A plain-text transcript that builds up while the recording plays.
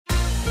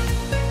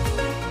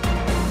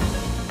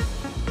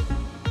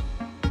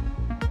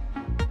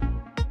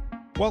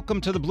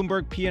Welcome to the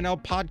Bloomberg P&L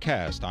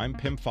podcast. I'm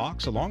Pim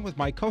Fox, along with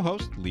my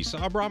co-host, Lisa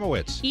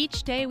Abramowitz.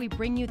 Each day, we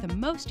bring you the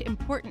most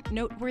important,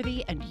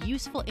 noteworthy, and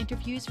useful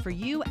interviews for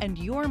you and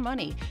your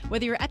money,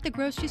 whether you're at the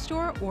grocery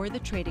store or the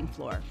trading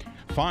floor.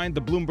 Find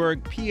the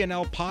Bloomberg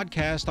P&L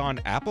podcast on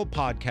Apple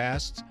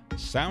Podcasts,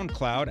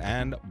 SoundCloud,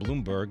 and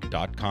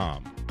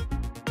Bloomberg.com.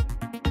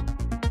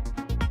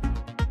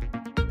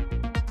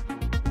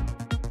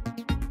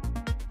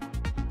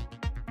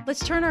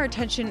 Let's turn our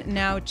attention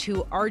now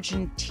to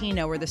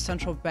Argentina, where the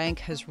central bank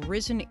has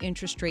risen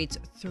interest rates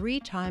 3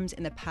 times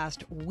in the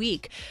past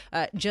week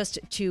just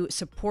to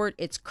support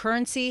its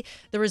currency.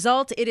 The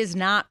result, it is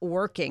not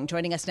working.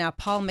 Joining us now,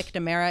 Paul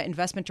McNamara,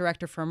 Investment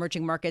Director for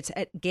Emerging Markets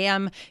at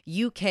GAM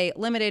UK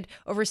Limited,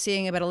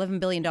 overseeing about $11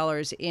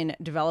 billion in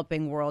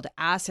developing world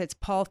assets.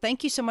 Paul,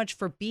 thank you so much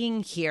for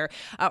being here.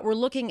 We're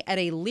looking at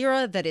a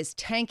lira that is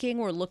tanking.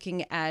 We're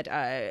looking at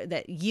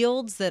that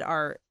yields that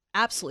are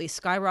absolutely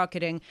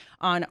skyrocketing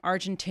on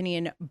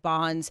Argentinian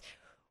bonds.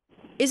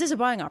 Is this a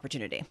buying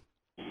opportunity?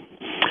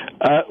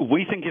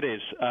 We think it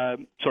is.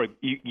 Sorry,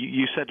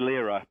 you said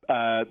lira.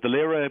 The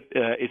lira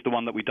is the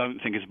one that we don't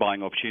think is a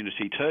buying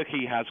opportunity.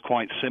 Turkey has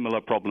quite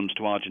similar problems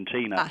to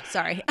Argentina.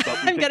 Sorry,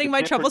 I'm getting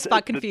my trouble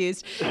spot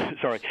confused.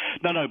 Sorry.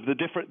 No. The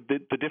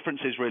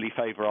difference is really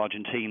favour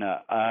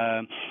Argentina.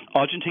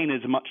 Argentina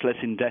is a much less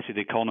indebted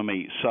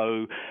economy.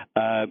 So,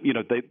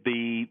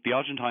 the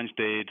Argentines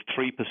did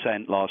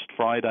 3% last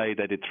Friday.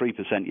 They did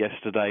 3%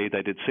 yesterday.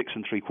 They did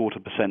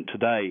 6.75%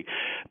 today.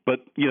 But,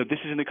 this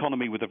is an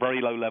economy with a very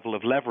low level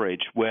of leverage,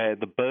 where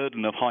the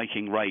burden of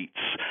hiking rates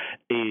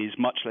is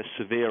much less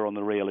severe on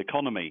the real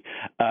economy.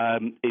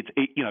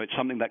 It's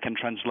something that can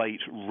translate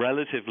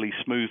relatively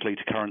smoothly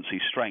to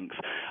currency strength,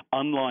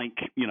 unlike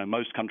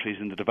most countries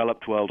in the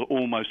developed world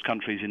or most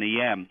countries in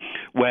EM,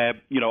 where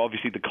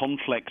obviously the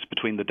conflict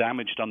between the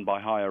damage done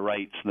by higher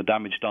rates and the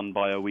damage done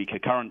by a weaker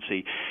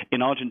currency.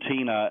 In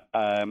Argentina,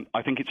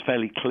 I think it's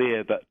fairly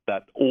clear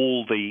that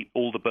all the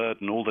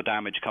burden, all the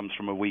damage comes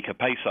from a weaker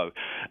peso.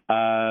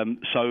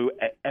 So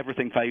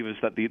everything favours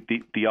that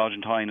the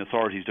Argentine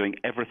authorities doing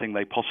everything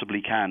they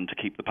possibly can to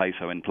keep the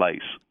peso in place.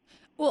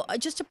 Well,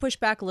 just to push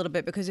back a little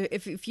bit, because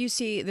if you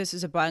see this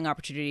as a buying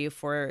opportunity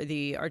for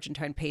the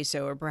Argentine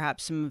peso or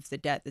perhaps some of the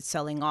debt that's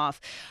selling off,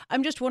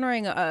 I'm just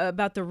wondering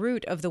about the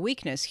root of the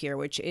weakness here,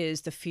 which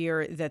is the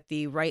fear that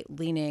the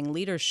right-leaning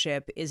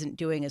leadership isn't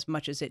doing as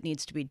much as it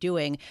needs to be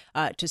doing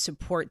to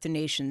support the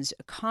nation's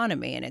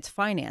economy and its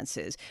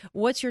finances.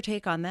 What's your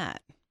take on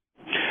that?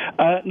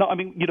 No, I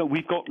mean,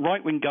 we've got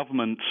right-wing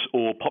governments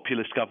or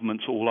populist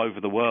governments all over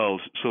the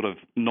world sort of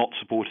not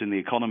supporting the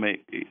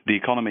economy.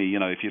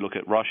 If you look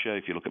at Russia,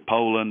 if you look at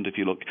Poland, if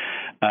you look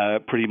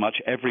pretty much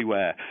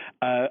everywhere.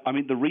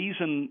 The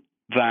reason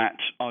that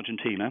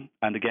Argentina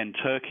and, again,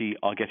 Turkey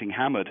are getting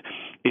hammered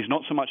is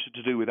not so much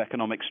to do with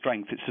economic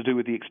strength, it's to do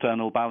with the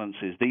external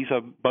balances. These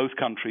are both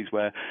countries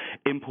where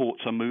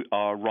imports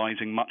are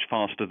rising much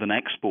faster than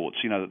exports.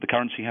 That the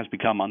currency has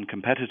become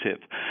uncompetitive.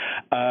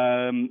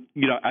 And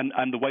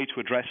the way to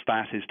address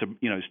that is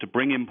to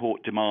bring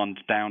import demand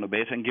down a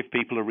bit and give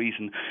people a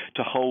reason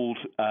to hold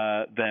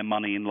their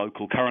money in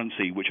local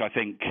currency, which I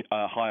think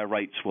higher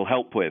rates will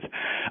help with.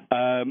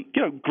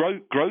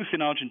 Growth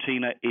in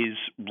Argentina is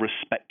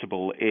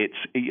respectable.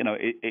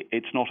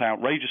 It's not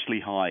outrageously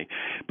high,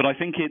 but I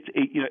think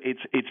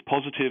it's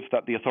positive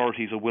that the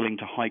authorities are willing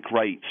to hike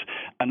rates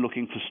and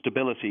looking for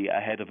stability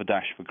ahead of a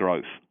dash for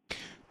growth.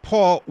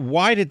 Paul,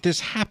 why did this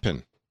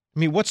happen? I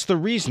mean, what's the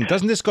reason?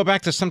 Doesn't this go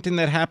back to something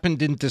that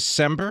happened in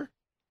December?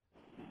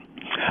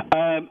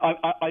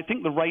 I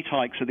think the rate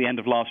hikes at the end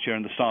of last year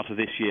and the start of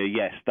this year,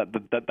 yes, that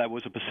there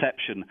was a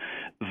perception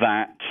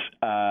that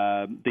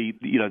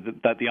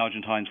that the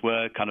Argentines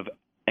were kind of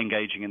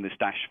engaging in this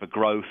dash for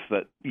growth,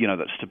 that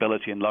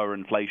stability and lower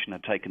inflation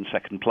had taken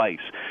second place.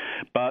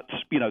 But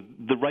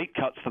the rate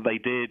cuts that they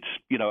did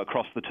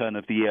across the turn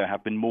of the year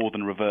have been more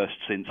than reversed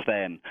since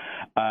then.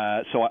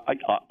 So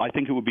I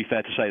think it would be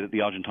fair to say that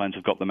the Argentines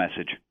have got the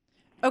message.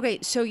 Okay,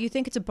 so you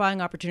think it's a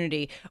buying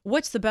opportunity.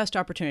 What's the best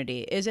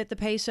opportunity? Is it the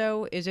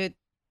peso? Is it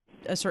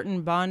a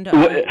certain bond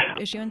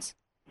issuance?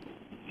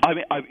 I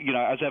mean,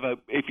 as ever,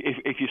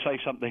 if you say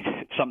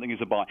something is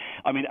a buy.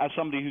 I mean, as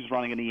somebody who's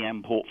running an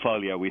EM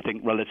portfolio, we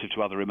think relative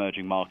to other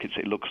emerging markets,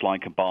 it looks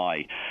like a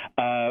buy.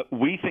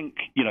 We think,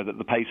 that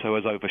the peso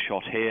has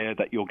overshot here,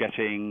 that you're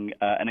getting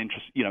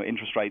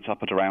interest rates up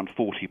at around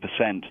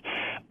 40%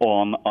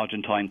 on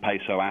Argentine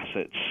peso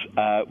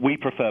assets. We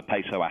prefer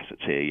peso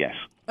assets here, yes.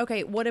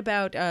 Okay, what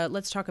about,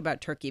 let's talk about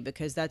Turkey,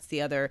 because that's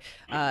the other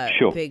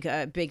Sure.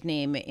 big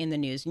name in the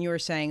news. And you were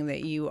saying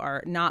that you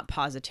are not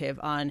positive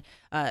on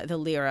the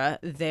lira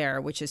there,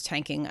 which is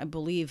tanking, I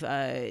believe,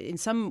 in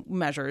some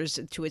measures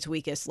to its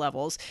weakest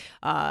levels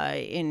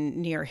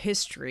in near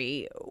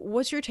history.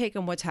 What's your take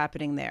on what's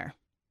happening there?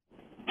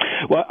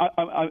 Well,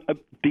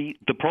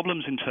 the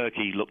problems in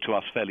Turkey look to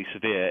us fairly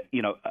severe.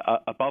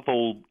 Above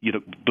all,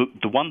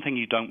 the one thing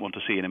you don't want to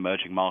see in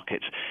emerging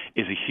markets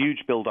is a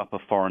huge buildup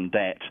of foreign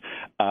debt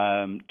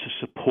to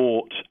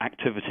support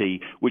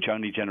activity which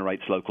only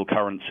generates local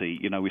currency.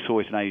 We saw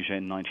it in Asia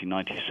in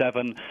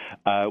 1997.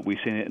 We've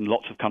seen it in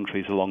lots of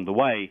countries along the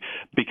way,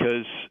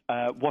 because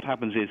what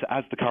happens is,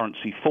 as the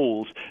currency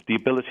falls, the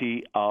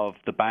ability of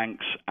the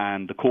banks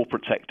and the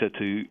corporate sector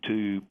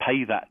to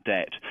pay that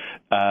debt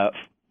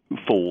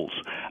falls.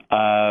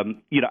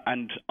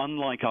 And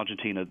unlike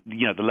Argentina,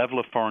 the level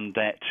of foreign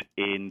debt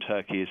in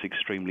Turkey is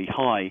extremely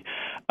high.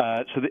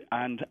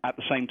 And at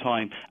the same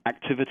time,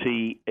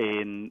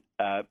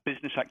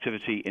 business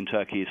activity in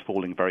Turkey is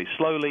falling very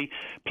slowly.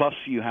 Plus,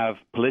 you have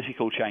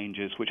political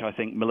changes, which I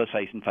think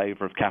militate in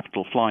favor of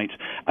capital flight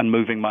and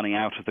moving money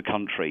out of the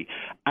country,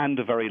 and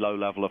a very low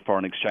level of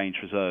foreign exchange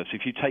reserves.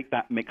 If you take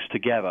that mix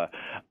together,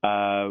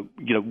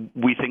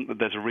 we think that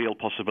there's a real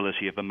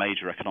possibility of a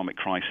major economic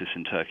crisis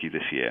in Turkey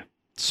this year.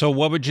 So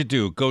what would you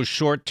do? Go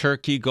short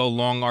Turkey, go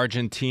long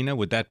Argentina?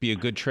 Would that be a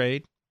good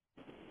trade?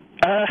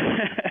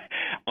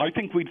 I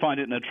think we'd find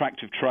it an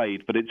attractive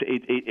trade, but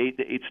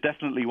it's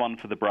definitely one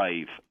for the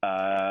brave.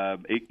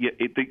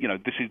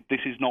 This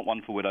is not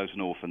one for widows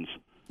and orphans.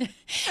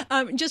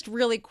 Just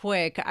really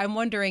quick, I'm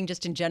wondering,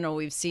 just in general,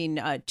 we've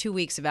seen 2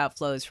 weeks of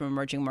outflows from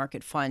emerging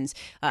market funds,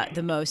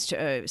 the most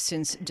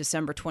since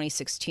December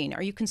 2016.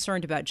 Are you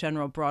concerned about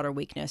general broader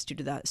weakness due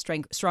to the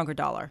stronger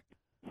dollar?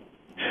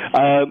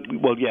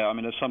 Well, yeah. I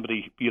mean, as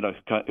somebody who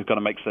kind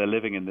of makes their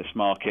living in this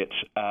market,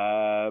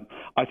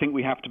 I think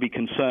we have to be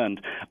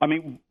concerned. I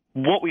mean,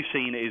 what we've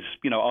seen is,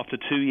 after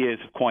 2 years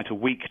of quite a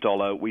weak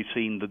dollar, we've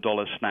seen the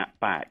dollar snap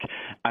back,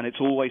 and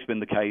it's always been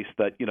the case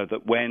that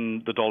that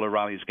when the dollar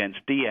rallies against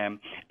DM,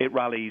 it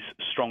rallies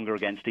stronger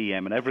against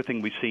EM, and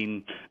everything we've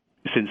seen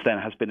since then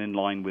has been in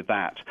line with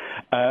that.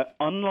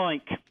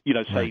 Unlike,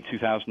 say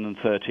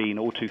 2013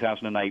 or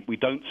 2008, we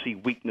don't see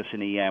weakness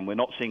in EM. We're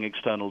not seeing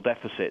external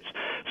deficits.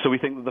 So we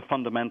think that the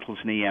fundamentals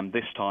in EM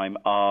this time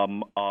are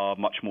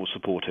much more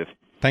supportive.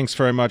 Thanks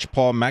very much,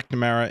 Paul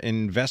McNamara,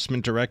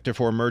 Investment Director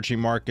for Emerging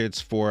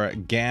Markets for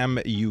GAM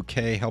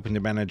UK, helping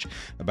to manage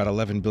about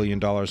 $11 billion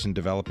in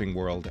developing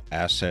world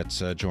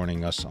assets,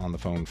 joining us on the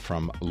phone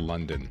from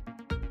London.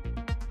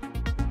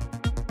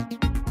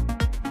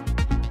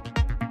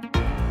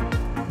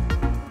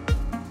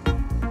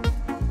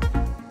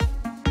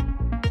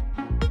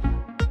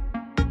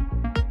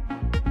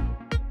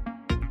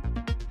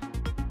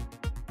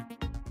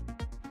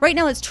 Right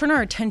now, let's turn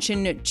our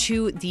attention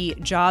to the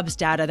jobs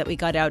data that we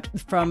got out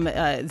from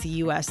the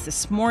U.S.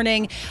 this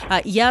morning.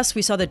 Yes,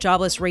 we saw the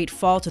jobless rate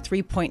fall to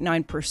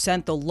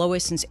 3.9%, the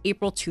lowest since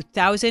April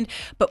 2000,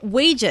 but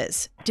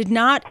wages did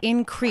not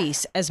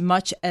increase as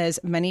much as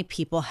many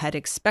people had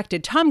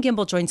expected. Tom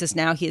Gimbel joins us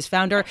now. He is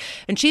founder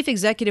and chief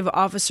executive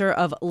officer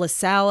of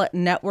LaSalle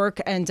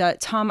Network. And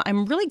Tom,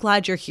 I'm really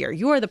glad you're here.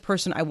 You are the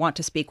person I want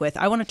to speak with.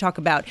 I want to talk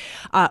about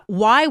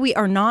why we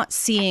are not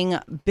seeing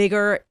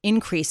bigger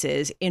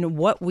increases in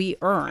what we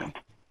earn.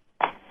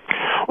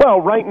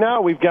 Well, right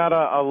now we've got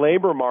a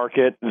labor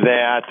market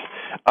that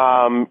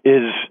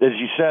is, as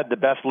you said, the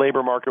best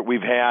labor market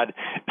we've had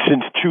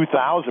since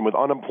 2000, with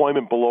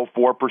unemployment below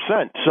 4%.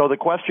 So the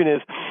question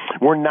is,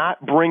 we're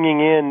not bringing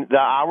in the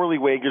hourly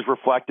wages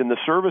reflect in the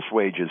service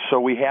wages. So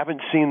we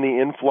haven't seen the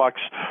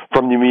influx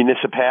from the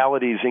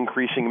municipalities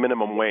increasing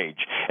minimum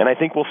wage. And I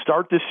think we'll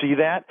start to see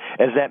that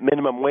as that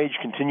minimum wage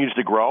continues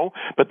to grow.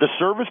 But the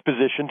service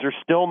positions are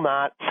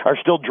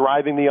still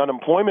driving the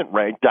unemployment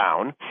rate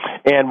down.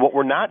 And what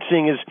we're not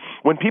seeing is,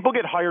 when people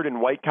get hired in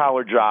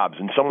white-collar jobs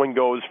and someone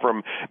goes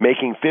from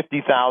making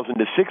 $50,000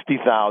 to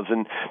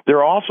 $60,000,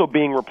 they're also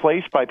being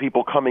replaced by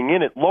people coming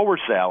in at lower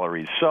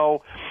salaries.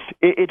 So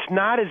it's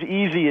not as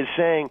easy as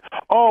saying,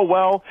 oh,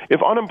 well, if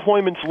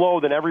unemployment's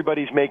low, then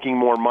everybody's making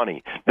more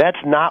money. That's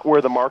not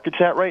where the market's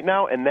at right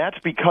now, and that's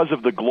because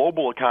of the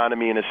global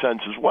economy in a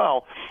sense as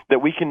well, that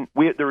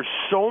there's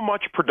so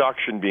much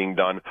production being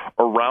done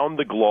around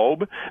the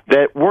globe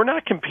that we're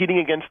not competing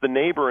against the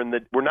neighbor, and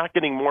that we're not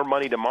getting more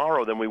money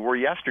tomorrow than we were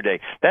yesterday.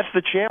 That's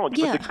the challenge.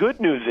 Yeah. But the good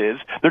news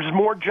is there's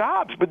more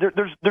jobs, but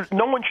there's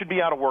no one should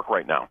be out of work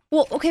right now.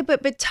 Well, okay,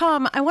 but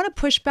Tom, I want to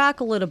push back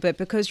a little bit,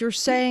 because you're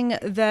saying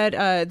that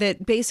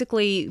that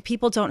basically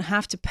people don't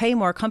have to pay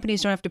more,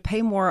 companies don't have to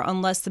pay more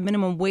unless the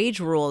minimum wage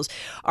rules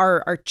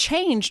are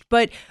changed.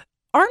 But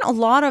aren't a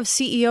lot of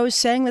CEOs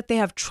saying that they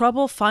have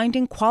trouble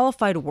finding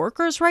qualified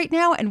workers right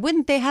now? And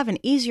wouldn't they have an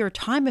easier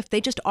time if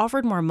they just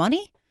offered more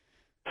money?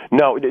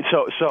 No,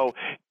 so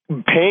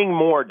paying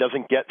more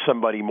doesn't get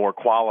somebody more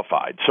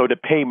qualified. So to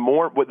pay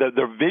more,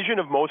 the vision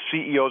of most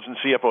CEOs and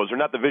CFOs, or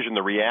not the vision,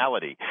 the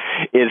reality,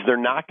 is they're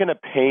not going to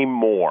pay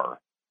more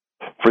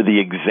for the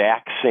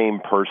exact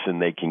same person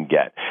they can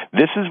get.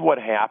 This is what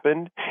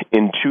happened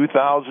in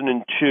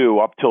 2002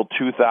 up till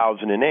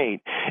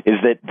 2008 is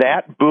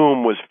that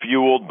boom was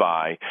fueled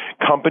by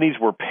companies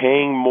were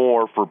paying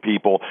more for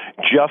people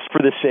just for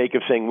the sake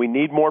of saying we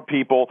need more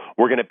people,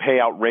 we're going to pay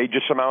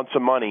outrageous amounts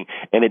of money,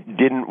 and it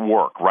didn't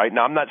work, right?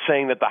 Now, I'm not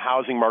saying that the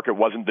housing market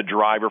wasn't the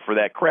driver for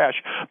that crash,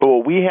 but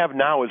what we have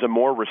now is a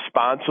more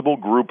responsible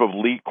group of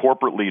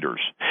corporate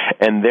leaders,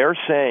 and they're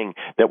saying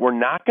that we're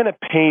not going to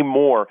pay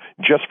more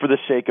just for the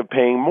sake of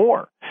paying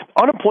more.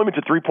 Unemployment's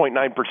at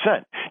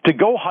 3.9%. To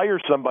go hire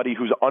somebody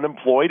who's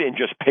unemployed and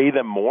just pay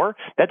them more,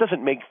 that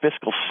doesn't make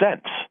fiscal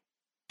sense.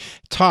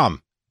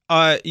 Tom,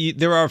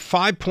 there are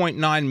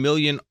 5.9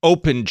 million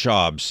open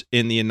jobs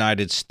in the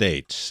United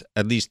States.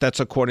 At least that's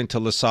according to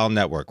LaSalle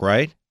Network,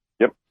 right?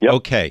 Yep.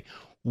 Okay.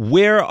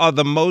 Where's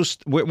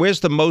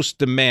the most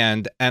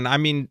demand? And I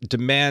mean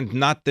demand,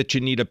 not that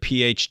you need a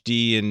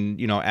PhD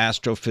in,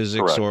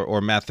 astrophysics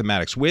or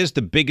mathematics. Where's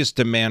the biggest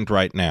demand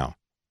right now?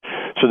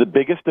 So the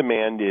biggest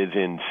demand is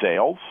in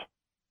sales,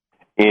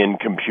 in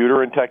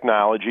computer and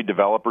technology,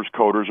 developers,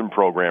 coders, and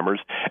programmers,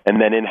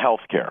 and then in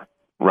healthcare,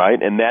 right?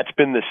 And that's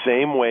been the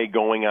same way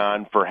going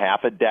on for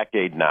half a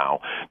decade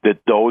now, that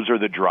those are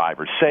the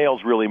drivers.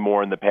 Sales really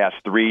more in the past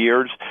 3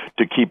 years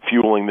to keep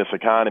fueling this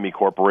economy.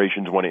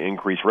 Corporations want to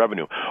increase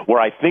revenue. Where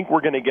I think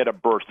we're going to get a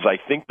burst is I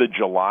think the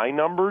July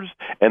numbers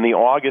and the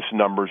August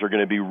numbers are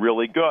going to be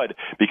really good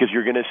because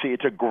you're going to see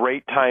it's a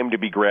great time to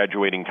be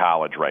graduating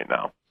college right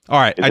now. All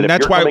right, and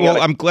that's why,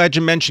 I'm glad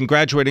you mentioned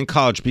graduating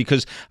college,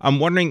 because I'm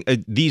wondering,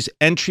 these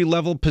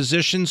entry-level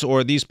positions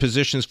or these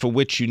positions for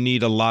which you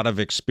need a lot of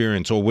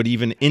experience, or would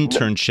even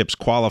internships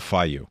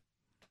qualify you?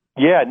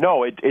 Yeah,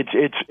 no,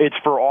 it's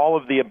for all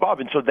of the above.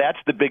 And so that's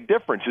the big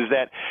difference, is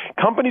that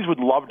companies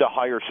would love to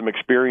hire some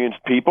experienced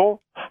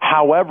people.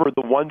 However,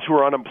 the ones who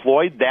are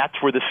unemployed, that's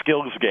where the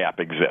skills gap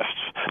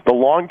exists. The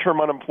long-term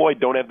unemployed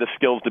don't have the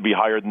skills to be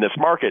hired in this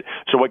market.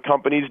 So what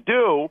companies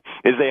do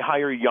is they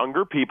hire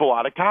younger people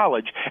out of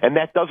college, and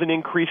that doesn't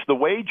increase the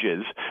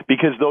wages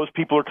because those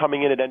people are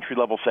coming in at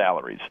entry-level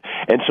salaries.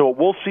 And so what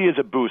we'll see is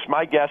a boost.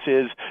 My guess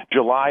is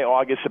July,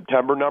 August,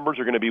 September numbers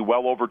are going to be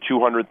well over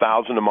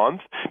 200,000 a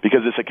month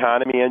because this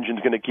economy engine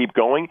is going to keep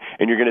going,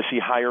 and you're going to see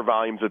higher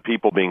volumes of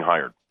people being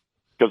hired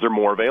because they're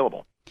more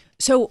available.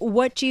 So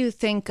what do you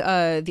think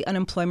the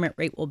unemployment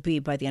rate will be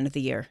by the end of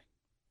the year?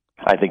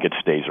 I think it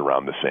stays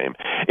around the same.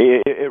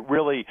 It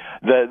really,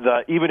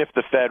 even if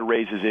the Fed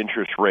raises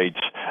interest rates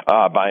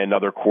by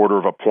another quarter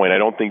of a point, I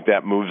don't think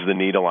that moves the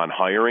needle on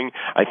hiring.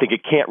 I think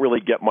it can't really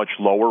get much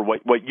lower.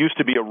 What used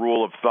to be a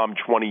rule of thumb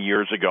 20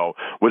 years ago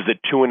was that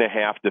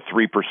 2.5% to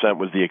 3%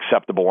 was the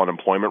acceptable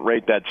unemployment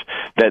rate. There's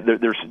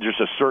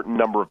a certain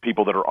number of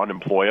people that are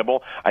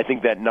unemployable. I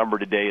think that number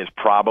today is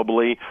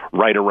probably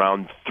right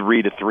around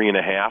 3 to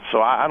 3.5.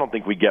 So I don't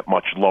think we get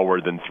much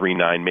lower than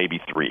 3.9, maybe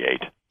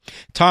 3.8.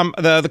 Tom,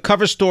 the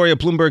cover story of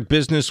Bloomberg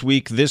Business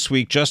Week this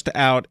week, just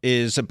out,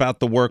 is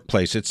about the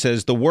workplace. It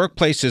says the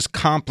workplace is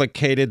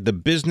complicated, the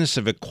business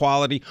of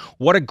equality.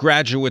 What do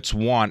graduates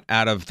want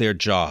out of their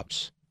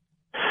jobs?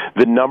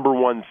 The number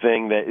one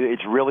thing that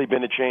it's really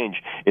been a change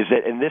is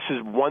that, and this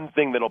is one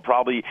thing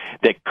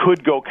that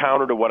could go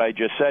counter to what I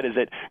just said, is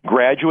that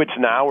graduates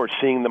now are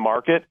seeing the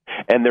market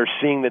and they're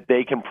seeing that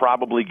they can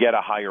probably get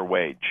a higher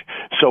wage.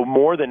 So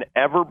more than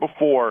ever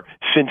before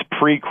since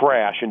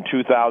pre-crash in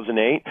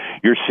 2008,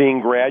 you're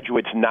seeing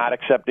graduates not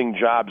accepting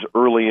jobs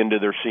early into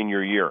their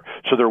senior year.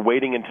 So they're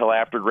waiting until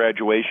after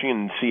graduation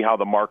and see how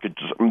the market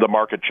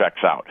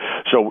checks out.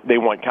 So they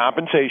want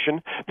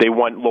compensation, they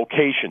want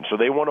location, so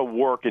they want to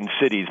work in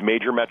cities,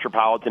 major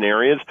metropolitan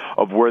areas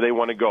of where they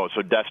want to go.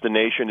 So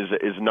destination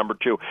is number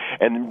two.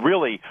 And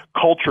really,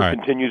 culture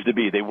continues to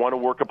be. They want to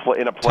work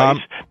in a place, Tom,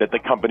 that the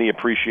company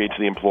appreciates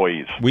the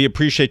employees. We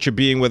appreciate you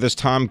being with us.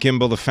 Tom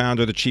Gimbel, the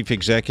founder, the chief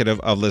executive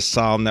of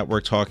LaSalle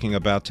Network, talking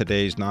about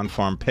today's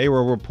non-farm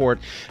payroll report.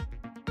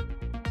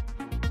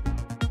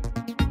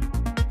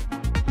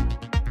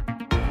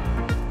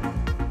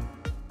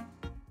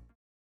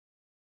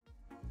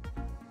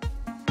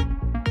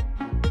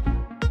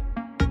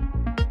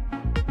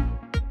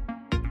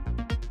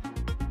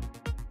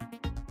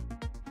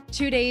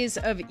 Two days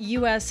of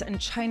U.S. and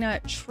China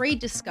trade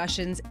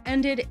discussions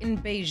ended in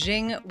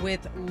Beijing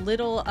with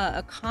little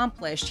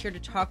accomplished. Here to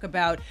talk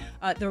about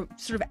the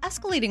sort of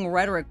escalating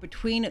rhetoric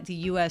between the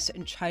U.S.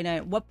 and China,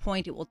 at what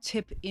point it will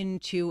tip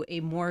into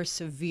a more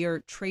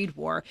severe trade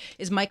war,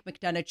 is Mike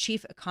McDonough,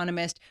 chief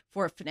economist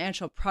for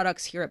financial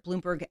products here at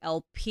Bloomberg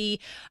LP.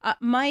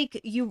 Mike,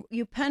 you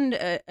penned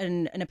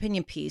an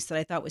opinion piece that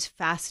I thought was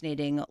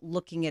fascinating,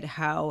 looking at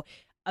how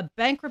a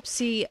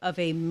bankruptcy of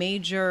a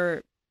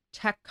major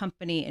tech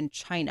company in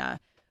China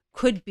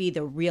could be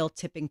the real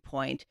tipping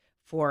point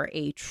for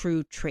a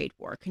true trade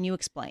war. Can you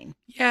explain?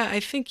 Yeah,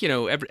 I think,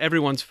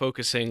 everyone's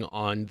focusing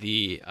on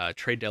the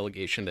trade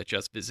delegation that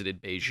just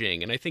visited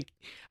Beijing. And I think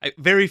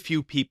very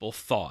few people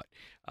thought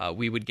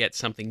we would get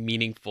something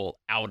meaningful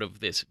out of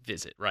this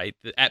visit, right?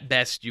 At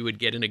best, you would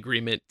get an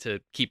agreement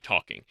to keep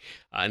talking.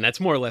 And that's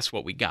more or less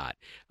what we got.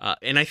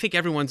 And I think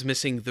everyone's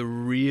missing the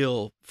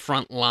real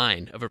front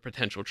line of a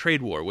potential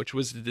trade war, which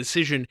was the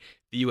decision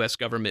the U.S.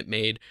 government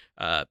made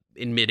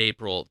in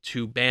mid-April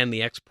to ban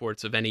the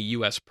exports of any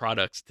U.S.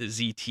 products to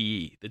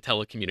ZTE, the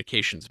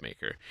telecommunications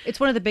maker. It's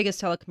one of the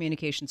biggest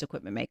telecommunications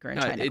equipment maker in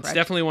China, It's correct?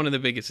 definitely one of the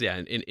biggest,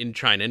 in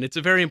China, and it's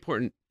a very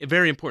important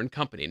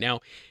company. Now,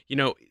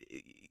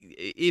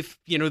 if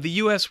the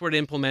U.S. were to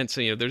implement,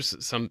 so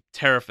there's some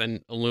tariffs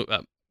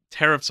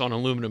on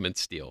aluminum and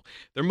steel.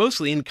 They're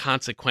mostly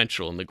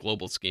inconsequential in the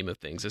global scheme of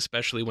things,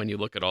 especially when you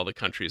look at all the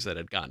countries that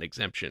had gotten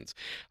exemptions.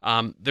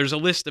 There's a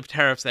list of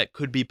tariffs that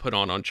could be put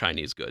on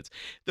Chinese goods.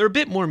 They're a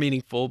bit more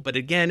meaningful, but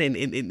again,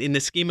 in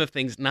the scheme of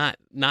things, not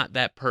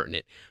that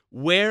pertinent.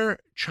 Where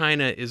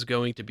China is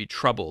going to be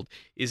troubled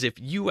is if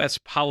U.S.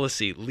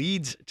 policy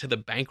leads to the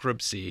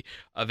bankruptcy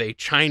of a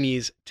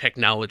Chinese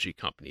technology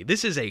company.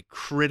 This is a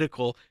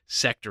critical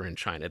sector in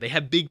China. They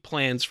have big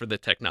plans for the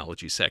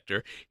technology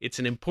sector. It's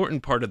an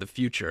important part of the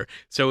future.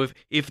 So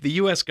if the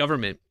U.S.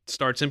 government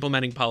starts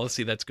implementing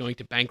policy that's going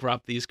to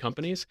bankrupt these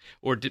companies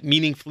or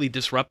meaningfully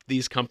disrupt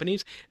these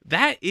companies,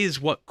 that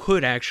is what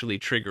could actually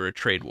trigger a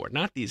trade war,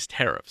 not these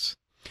tariffs.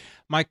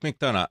 Mike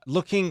McDonough,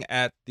 looking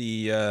at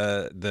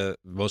the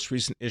most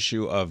recent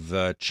issue of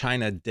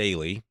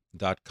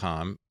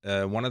ChinaDaily.com,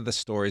 one of the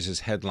stories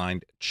is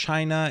headlined,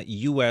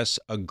 China-U.S.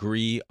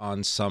 agree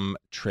on some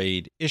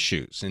trade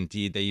issues.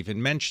 Indeed, they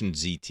even mentioned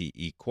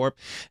ZTE Corp.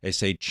 They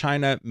say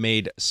China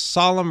made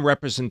solemn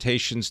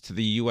representations to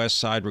the U.S.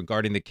 side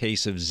regarding the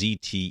case of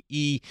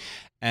ZTE,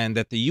 and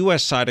that the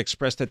U.S. side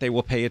expressed that they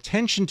will pay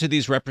attention to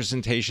these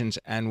representations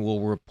and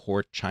will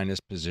report China's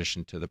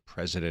position to the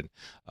President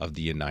of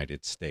the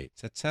United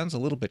States. That sounds a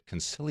little bit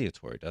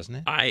conciliatory,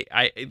 doesn't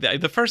it?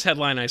 The first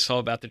headline I saw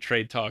about the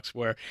trade talks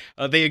were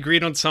they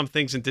agreed on some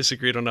things and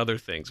disagreed on other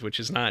things,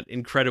 which is not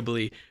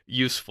incredibly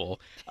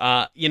useful.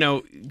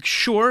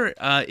 Sure,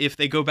 if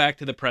they go back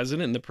to the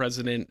president and the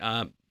president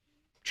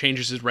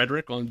changes his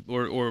rhetoric on,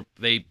 or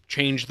they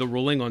change the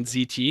ruling on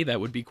ZTE, that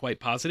would be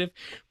quite positive.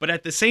 But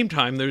at the same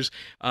time,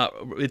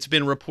 it's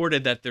been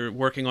reported that they're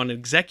working on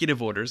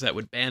executive orders that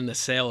would ban the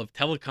sale of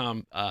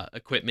telecom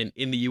equipment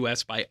in the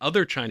U.S. by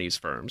other Chinese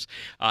firms.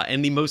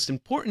 And the most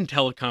important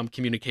telecom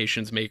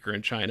communications maker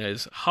in China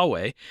is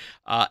Huawei.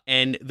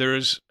 And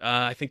there's,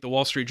 I think the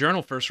Wall Street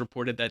Journal first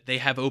reported that they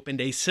have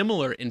opened a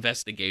similar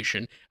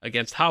investigation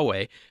against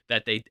Huawei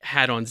that they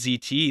had on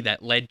ZTE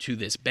that led to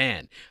this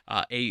ban.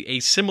 A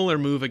similar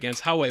move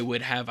against Huawei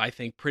would have, I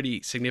think,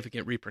 pretty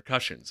significant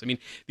repercussions. I mean,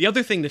 the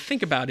other thing to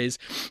think about is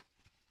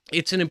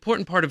it's an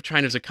important part of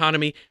China's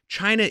economy.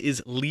 China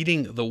is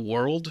leading the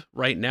world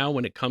right now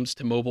when it comes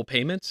to mobile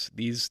payments.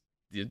 This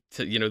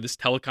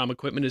telecom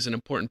equipment is an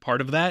important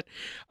part of that.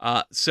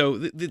 So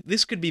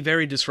this could be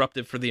very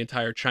disruptive for the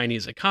entire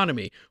Chinese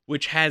economy,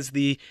 which has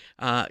you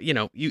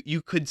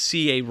could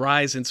see a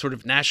rise in sort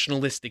of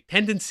nationalistic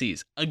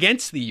tendencies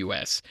against the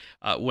U.S.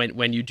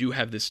 When you do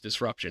have this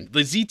disruption.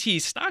 The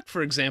ZTE stock,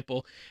 for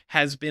example,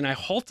 has been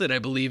halted, I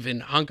believe,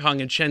 in Hong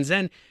Kong and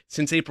Shenzhen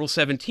since April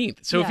 17th.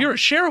 So if you're a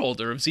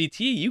shareholder of ZTE,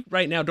 you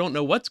right now don't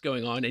know what's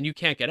going on and you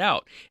can't get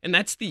out. And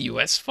that's the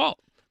U.S. fault.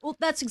 Well,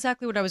 that's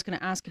exactly what I was going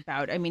to ask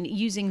about. I mean,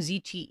 using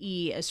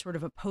ZTE as sort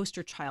of a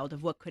poster child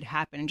of what could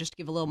happen, and just to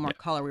give a little more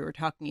color, we were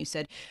talking. You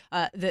said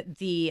that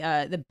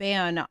the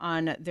ban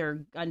on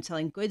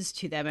selling goods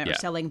to them or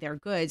selling their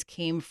goods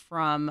came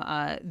from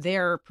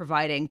their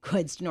providing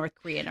goods to North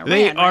Korea and Iran.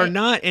 They are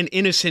not an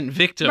innocent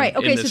victim. Right.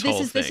 Okay. In this So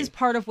whole this is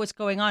part of what's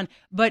going on.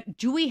 But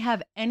do we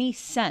have any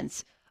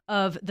sense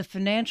of the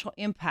financial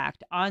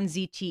impact on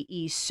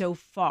ZTE so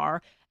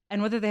far,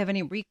 and whether they have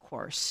any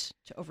recourse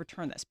to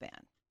overturn this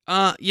ban?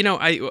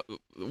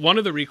 One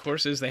of the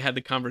recourses, they had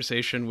the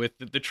conversation with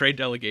the trade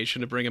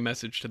delegation to bring a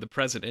message to the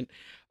president.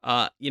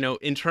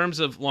 In terms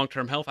of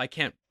long-term health, I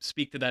can't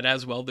speak to that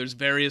as well. There's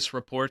various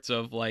reports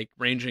of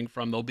ranging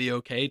from they'll be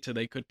okay to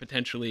they could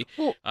potentially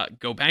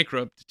go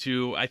bankrupt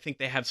to I think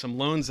they have some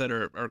loans that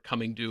are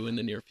coming due in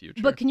the near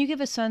future. But can you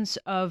give a sense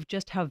of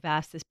just how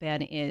vast this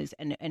ban is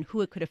and who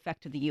it could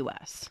affect in the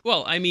U.S.?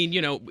 Well, I mean,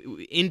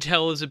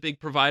 Intel is a big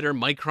provider.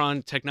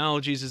 Micron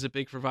Technologies is a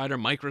big provider.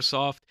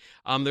 Microsoft.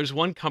 There's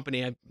one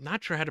company, I'm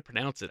not sure how to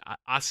pronounce it,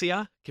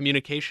 ASIA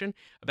Communication.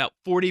 About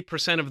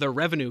 40% of their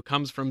revenue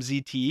comes from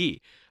ZTE.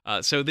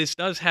 So this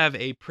does have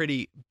a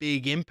pretty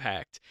big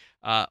impact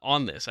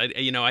on this.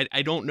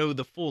 I don't know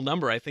the full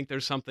number. I think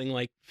there's something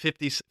like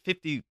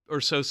 50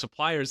 or so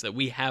suppliers that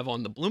we have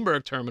on the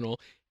Bloomberg terminal,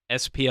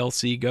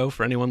 SPLC Go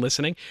for anyone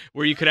listening,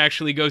 where you could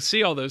actually go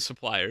see all those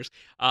suppliers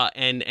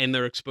and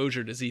their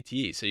exposure to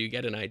ZTE, so you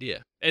get an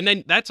idea. And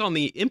then that's on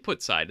the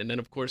input side. And then,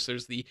 of course,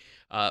 there's the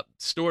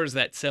stores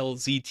that sell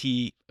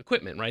ZTE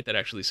equipment, right, that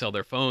actually sell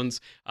their phones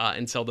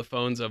and sell the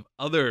phones of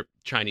other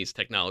Chinese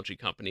technology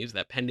companies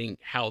that, pending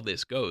how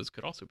this goes,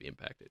 could also be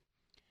impacted.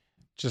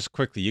 Just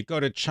quickly, you go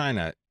to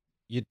China,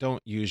 you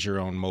don't use your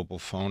own mobile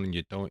phone and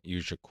you don't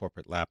use your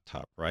corporate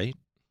laptop, right?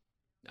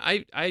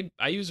 I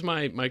use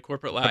my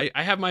corporate.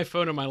 I have my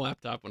phone on my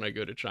laptop when I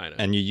go to China,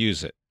 And you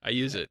use it. I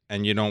use it.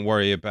 And you don't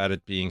worry about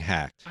it being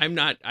hacked. I'm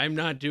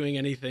not doing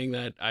anything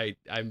that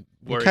I'm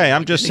worried. Okay, about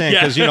I'm just saying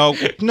yeah.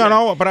 because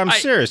no, but I'm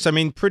serious. I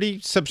mean, pretty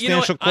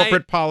substantial You know,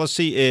 corporate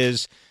policy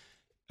is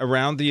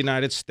around the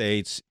United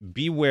States.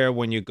 Beware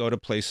when you go to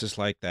places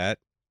like that,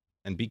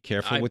 and be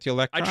careful with your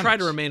electronics. I try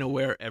to remain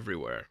aware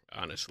everywhere,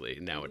 honestly,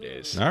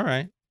 nowadays. All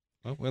right.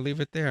 Well, we'll leave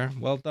it there.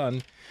 Well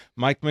done.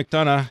 Mike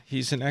McDonough,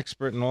 he's an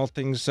expert in all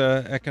things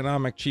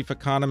economic, chief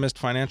economist,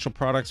 financial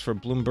products for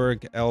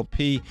Bloomberg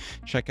LP.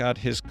 Check out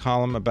his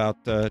column about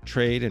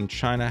trade in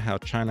China, how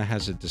China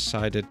has a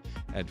decided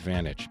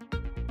advantage.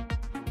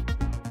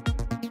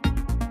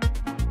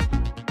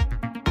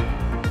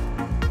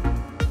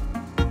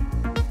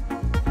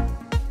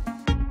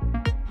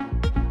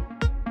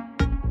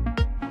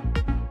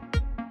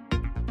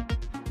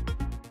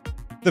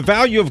 The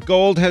value of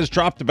gold has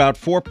dropped about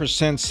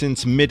 4%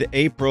 since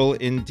mid-April.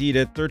 Indeed,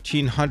 at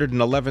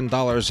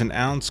 $1,311 an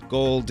ounce,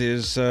 gold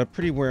is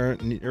pretty where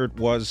it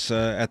was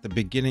at the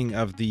beginning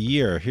of the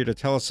year. Here to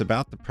tell us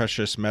about the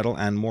precious metal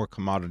and more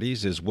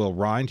commodities is Will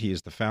Rhind. He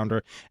is the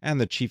founder and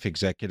the chief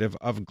executive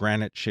of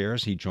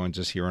GraniteShares. He joins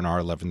us here in our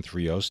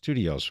 1130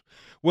 studios.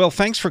 Will,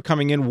 thanks for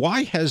coming in.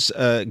 Why has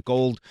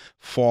gold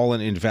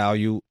fallen in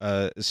value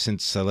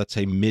since, let's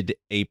say,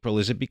 mid-April?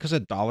 Is it because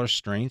of dollar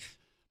strength?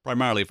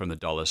 Primarily from the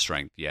dollar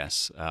strength,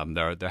 yes.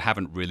 There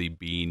haven't really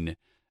been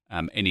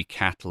any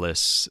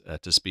catalysts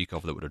to speak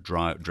of that would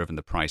have driven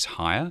the price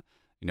higher.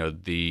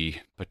 The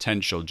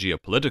potential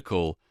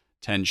geopolitical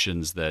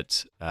tensions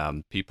that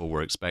people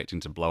were expecting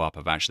to blow up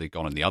have actually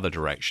gone in the other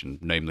direction,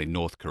 namely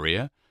North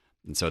Korea.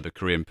 And so the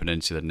Korean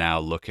Peninsula now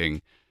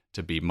looking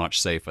to be much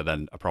safer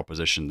than a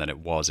proposition than it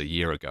was a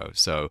year ago.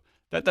 So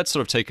that's sort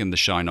of taken the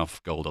shine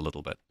off gold a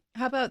little bit.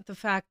 How about the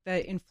fact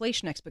that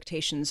inflation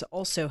expectations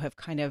also have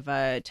kind of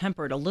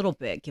tempered a little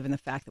bit, given the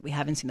fact that we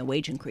haven't seen the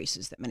wage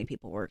increases that many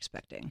people were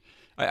expecting?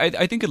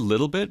 I think a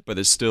little bit, but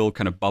it's still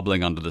kind of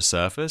bubbling under the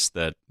surface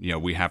that,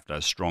 we have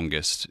the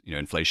strongest,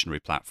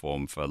 inflationary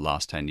platform for the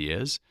last 10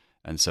 years.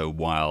 And so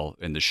while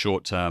in the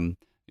short term,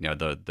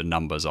 the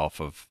numbers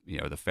off of,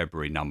 the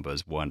February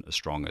numbers weren't as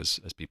strong as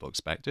people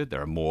expected,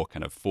 there are more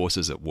kind of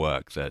forces at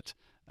work that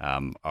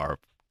are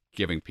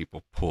giving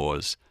people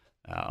pause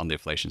on the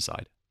inflation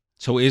side.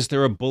 So is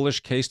there a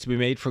bullish case to be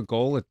made for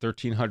gold at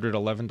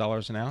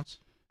 $1,311 an ounce?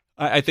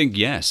 I think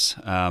yes,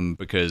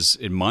 because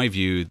in my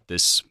view,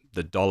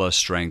 the dollar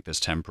strength is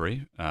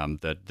temporary,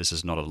 that this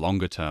is not a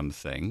longer-term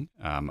thing.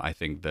 I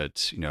think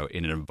that,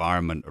 in an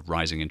environment of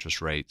rising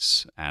interest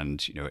rates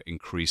and,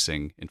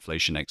 increasing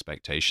inflation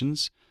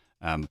expectations,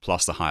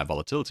 plus the higher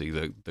volatility,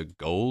 the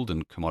gold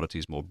and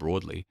commodities more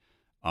broadly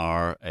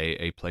are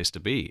a place to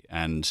be.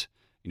 And,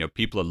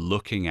 people are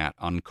looking at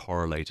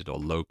uncorrelated or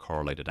low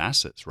correlated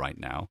assets right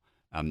now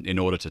in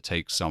order to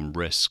take some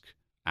risk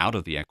out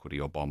of the equity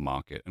or bond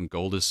market. And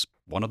gold is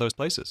one of those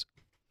places.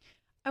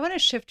 I want to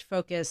shift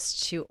focus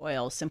to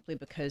oil simply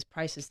because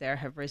prices there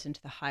have risen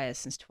to the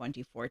highest since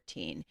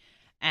 2014.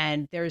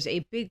 And there's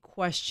a big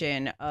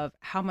question of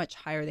how much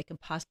higher they can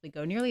possibly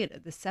go, nearly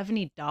at the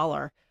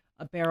 $70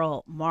 a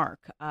barrel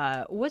mark.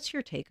 What's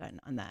your take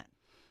on that?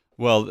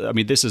 Well, I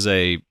mean, this is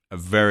a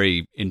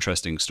very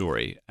interesting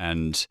story.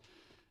 And,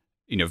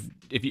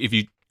 if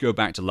you go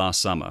back to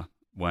last summer,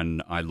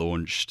 when I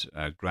launched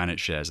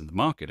GraniteShares in the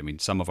market, I mean,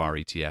 some of our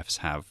ETFs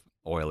have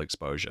oil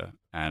exposure.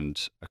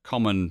 And a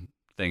common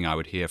thing I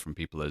would hear from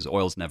people is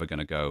oil's never going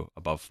to go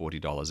above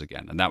 $40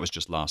 again. And that was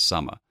just last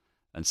summer.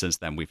 And since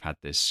then, we've had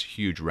this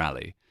huge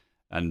rally.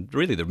 And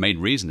really, the main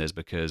reason is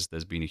because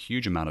there's been a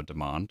huge amount of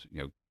demand,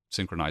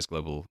 synchronized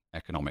global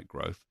economic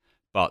growth.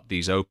 But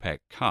these OPEC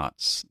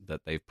cuts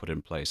that they've put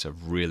in place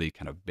have really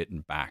kind of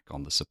bitten back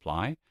on the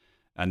supply.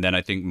 And then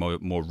I think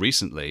more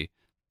recently,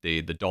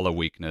 the dollar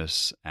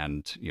weakness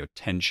and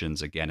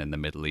tensions again in the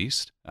Middle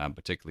East,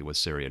 particularly with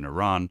Syria and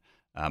Iran,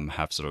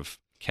 have sort of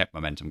kept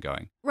momentum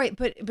going. Right,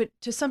 but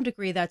to some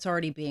degree, that's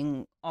already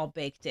being all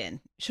baked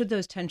in. Should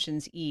those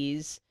tensions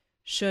ease,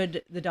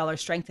 should the dollar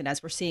strengthen,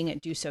 as we're seeing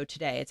it do so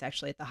today, it's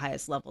actually at the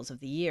highest levels of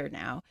the year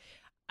now.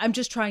 I'm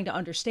just trying to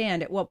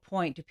understand at what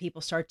point do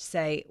people start to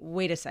say,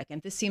 wait a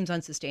second, this seems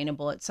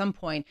unsustainable. At some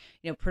point,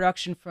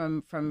 production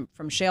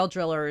from shale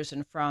drillers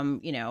and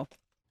from,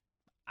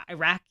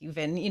 Iraq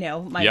even,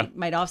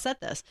 might offset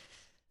this.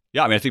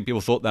 Yeah, I mean, I think people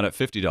thought that at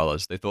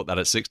 $50. They thought that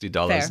at $60.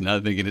 Fair. Now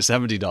they're thinking at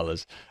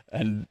 $70.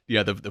 And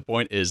the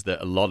point is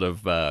that a lot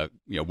of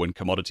when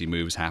commodity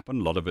moves happen,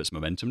 a lot of it's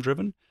momentum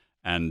driven.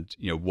 And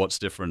what's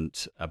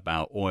different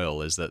about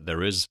oil is that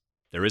there is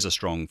a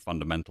strong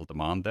fundamental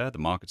demand there. The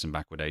market's in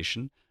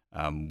backwardation,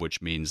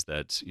 which means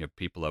that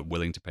people are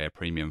willing to pay a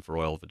premium for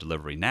oil for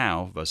delivery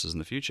now versus in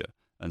the future.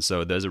 And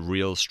so there's a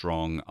real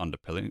strong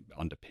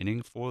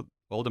underpinning for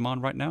oil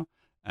demand right now.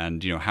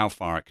 And how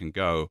far it can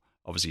go,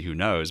 obviously, who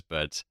knows?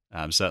 But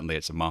certainly,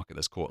 it's a market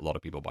that's caught a lot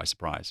of people by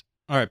surprise.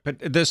 All right, but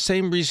the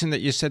same reason that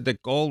you said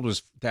that gold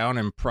was down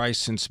in price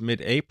since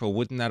mid-April,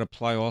 wouldn't that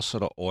apply also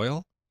to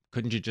oil?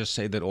 couldn't you just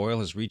say that oil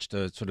has reached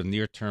a sort of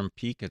near-term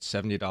peak at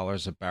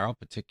 $70 a barrel,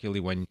 particularly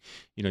when,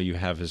 you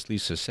have, as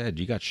Lisa said,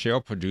 you got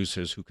shale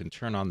producers who can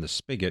turn on the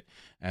spigot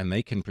and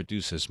they can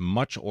produce as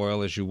much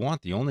oil as you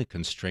want. The only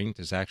constraint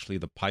is actually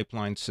the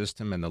pipeline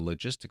system and the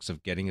logistics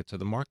of getting it to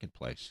the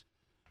marketplace.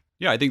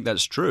 Yeah, I think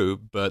that's true.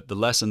 But the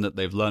lesson that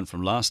they've learned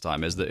from last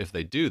time is that if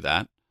they do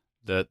that,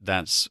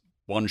 that's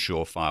one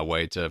surefire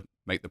way to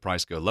make the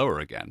price go lower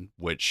again,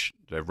 which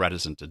they're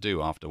reticent to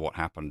do after what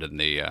happened in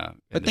the.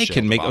 But they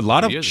can make a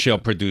lot of shale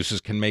producers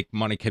can make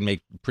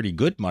pretty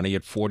good money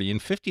at $40 and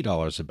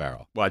 $50 a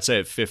barrel. Well, I'd say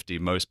at 50,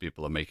 most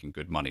people are making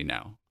good money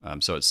now.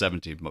 So at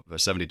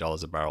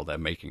 $70 a barrel, they're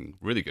making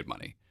really good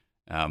money.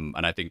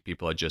 And I think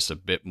people are just a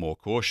bit more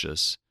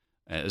cautious,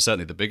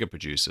 certainly the bigger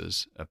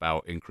producers,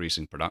 about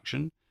increasing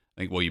production.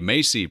 I think where you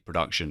may see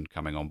production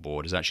coming on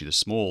board is actually the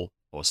small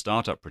or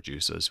startup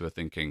producers who are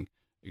thinking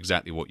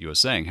exactly what you were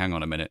saying. Hang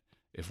on a minute.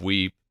 If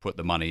we put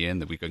the money in,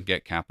 that we can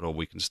get capital,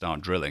 we can start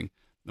drilling,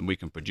 and we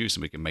can produce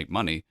and we can make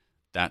money.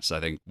 That's,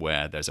 I think,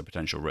 where there's a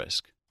potential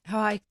risk. How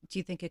high do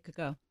you think it could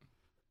go?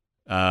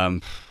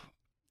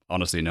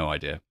 Honestly, no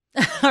idea.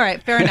 All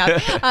right, fair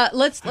enough.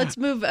 Let's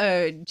move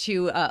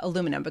to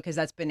aluminum, because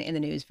that's been in the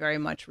news very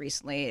much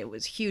recently. It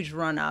was a huge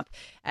run up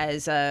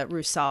as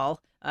RUSAL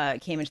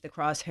came into the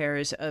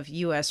crosshairs of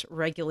U.S.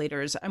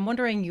 regulators. I'm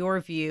wondering your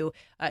view,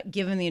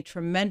 given the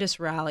tremendous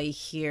rally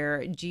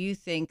here. Do you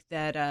think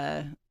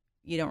that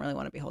you don't really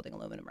want to be holding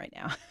aluminum right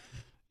now?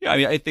 Yeah, I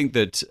mean, I think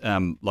that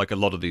like a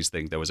lot of these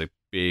things, there was a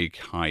big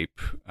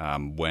hype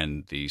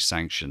when the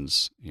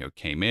sanctions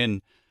came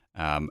in,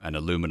 and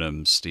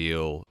aluminum,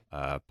 steel,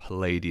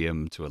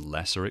 palladium to a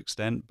lesser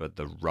extent, but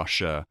the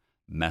Russia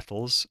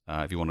metals,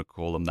 if you want to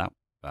call them that,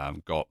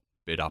 got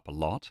bid up a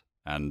lot,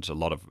 and a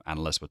lot of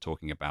analysts were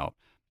talking about,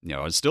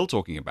 are still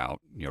talking about,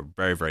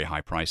 very, very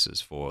high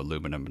prices for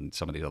aluminum and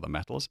some of these other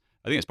metals.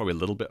 I think it's probably a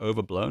little bit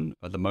overblown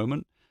at the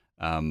moment.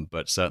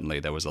 But certainly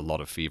there was a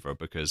lot of fever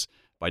because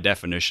by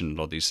definition, a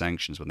lot of these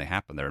sanctions, when they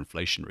happen, they're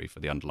inflationary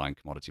for the underlying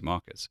commodity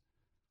markets.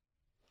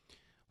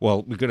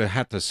 Well, we're going to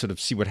have to sort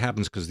of see what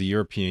happens because the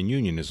European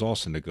Union is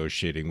also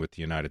negotiating with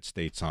the United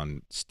States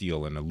on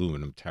steel and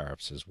aluminum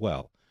tariffs as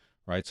well,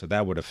 right? So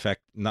that would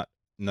affect not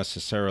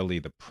necessarily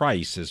the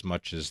price as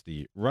much as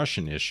the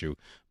Russian issue,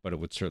 but it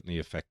would certainly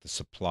affect the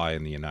supply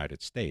in the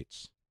United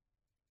States.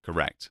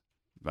 Correct.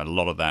 But a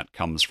lot of that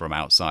comes from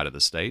outside of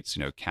the States.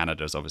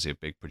 Canada is obviously a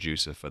big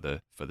producer for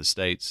the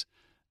States,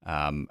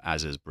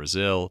 as is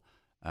Brazil,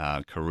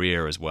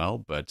 Korea as well.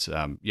 But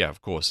yeah,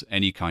 of course,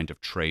 any kind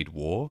of trade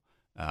war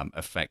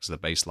affects the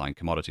baseline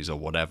commodities or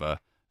whatever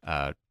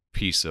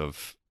piece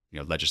of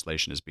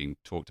legislation is being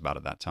talked about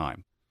at that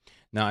time.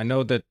 Now, I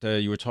know that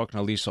you were talking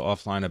to Lisa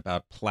offline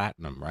about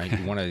platinum, right?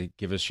 You want to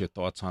give us your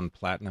thoughts on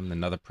platinum,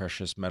 another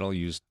precious metal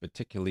used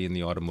particularly in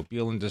the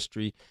automobile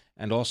industry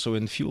and also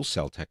in fuel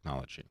cell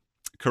technology.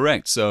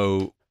 Correct.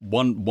 So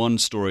one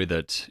story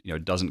that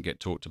doesn't get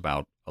talked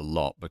about a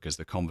lot because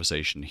the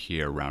conversation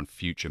here around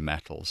future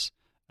metals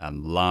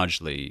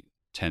largely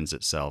lends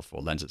itself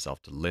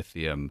to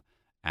lithium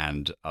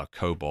and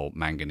cobalt,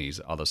 manganese,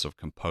 other sort of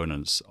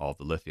components of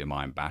the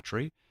lithium-ion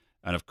battery.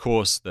 And of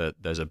course,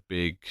 there's a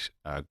big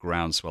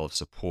groundswell of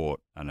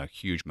support and a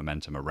huge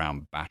momentum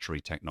around battery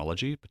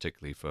technology,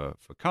 particularly for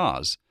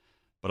cars.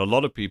 But a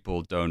lot of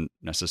people don't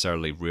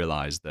necessarily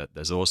realize that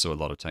there's also a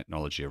lot of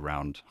technology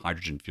around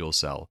hydrogen fuel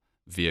cell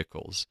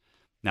vehicles.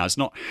 Now, it's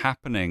not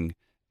happening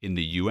in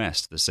the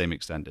US to the same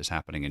extent as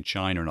happening in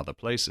China and other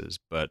places,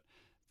 but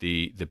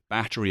the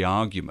battery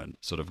argument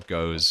sort of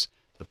goes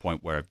to the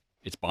point where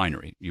it's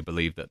binary. You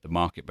believe that the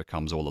market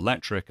becomes all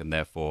electric and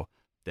therefore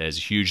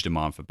there's huge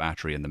demand for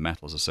battery and the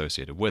metals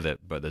associated with it,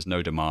 but there's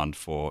no demand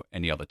for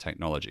any other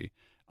technology.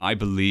 I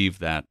believe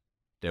that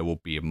there will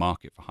be a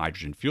market for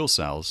hydrogen fuel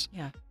cells,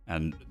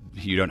 and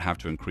you don't have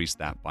to increase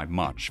that by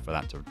much for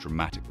that to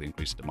dramatically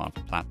increase the demand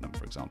for platinum,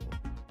 for example.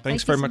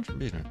 Thanks very much for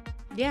being here.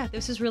 Yeah,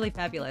 this is really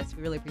fabulous.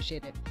 We really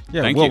appreciate it.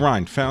 Yeah, Will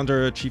Rhind,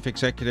 founder, chief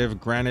executive,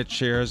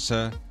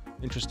 GraniteShares.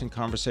 Interesting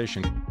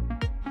conversation.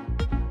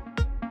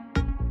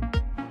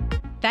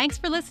 Thanks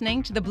for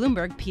listening to the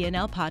Bloomberg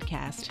P&L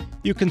podcast.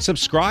 You can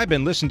subscribe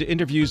and listen to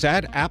interviews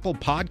at Apple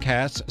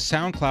Podcasts,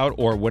 SoundCloud,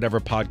 or whatever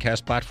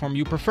podcast platform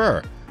you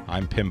prefer.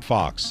 I'm Pim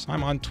Fox.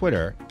 I'm on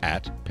Twitter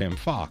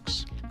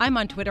 @PimFox. I'm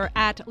on Twitter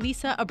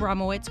 @Lisa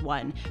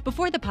Abramowitz1.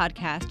 Before the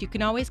podcast, you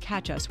can always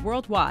catch us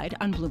worldwide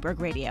on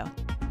Bloomberg Radio.